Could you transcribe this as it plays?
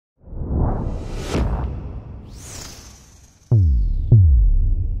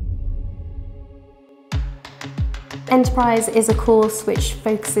Enterprise is a course which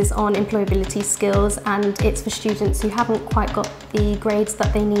focuses on employability skills, and it's for students who haven't quite got the grades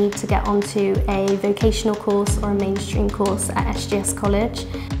that they need to get onto a vocational course or a mainstream course at SGS College.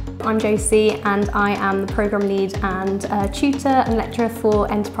 I'm Josie and I am the programme lead and tutor and lecturer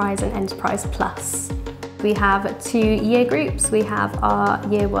for Enterprise and Enterprise Plus. We have 2 year groups. We have our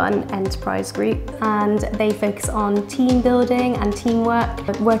Year 1 Enterprise group, and they focus on team building and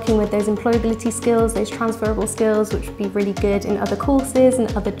teamwork, working with those employability skills, those transferable skills which would be really good in other courses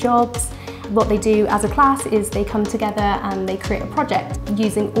and other jobs. What they do as a class is they come together and they create a project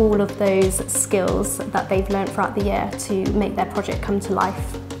using all of those skills that they've learned throughout the year to make their project come to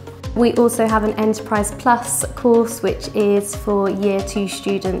life. We also have an Enterprise Plus course which is for Year 2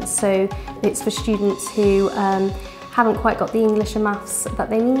 students, so it's for students who haven't quite got the English and maths that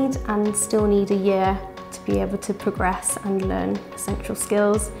they need and still need a year to be able to progress and learn essential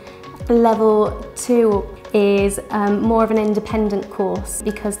skills. Level 2 is more of an independent course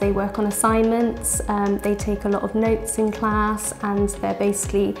because they work on assignments, they take a lot of notes in class, and they're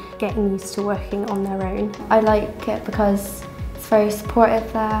basically getting used to working on their own. I like it because it's very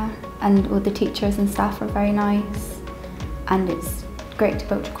supportive there, and all the teachers and staff are very nice, and it's great to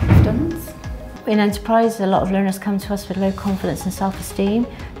build your confidence. In Enterprise, a lot of learners come to us with low confidence and self-esteem,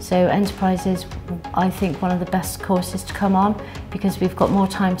 so Enterprise is, I think, one of the best courses to come on because we've got more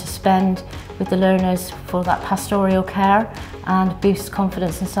time to spend with the learners for that pastoral care and boost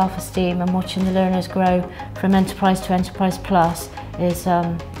confidence and self-esteem, and watching the learners grow from Enterprise to Enterprise Plus is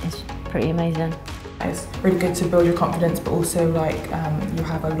pretty amazing. It's really good to build your confidence, but also you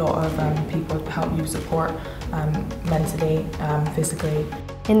have a lot of people to help you support mentally, physically.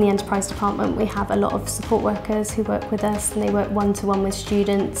 In the Enterprise department we have a lot of support workers who work with us, and they work one-to-one with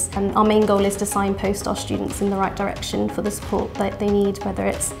students, and our main goal is to signpost our students in the right direction for the support that they need, whether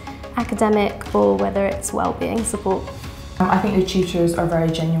it's academic or whether it's well-being support. I think the tutors are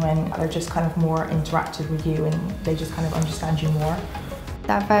very genuine. They're just kind of more interactive with you, and they just kind of understand you more.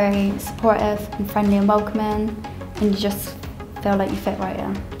 They're very supportive and friendly and welcoming, and you just feel like you fit right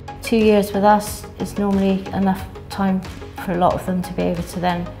in. 2 years with us is normally enough time for a lot of them to be able to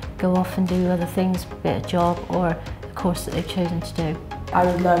then go off and do other things, be it a job or a course that they've chosen to do. I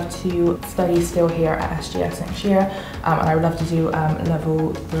would love to study still here at SGS next year, and I would love to do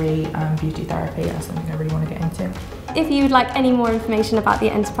level 3 beauty therapy. That's something I really want to get into. If you would like any more information about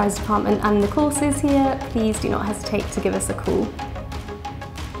the Enterprise department and the courses here, please do not hesitate to give us a call.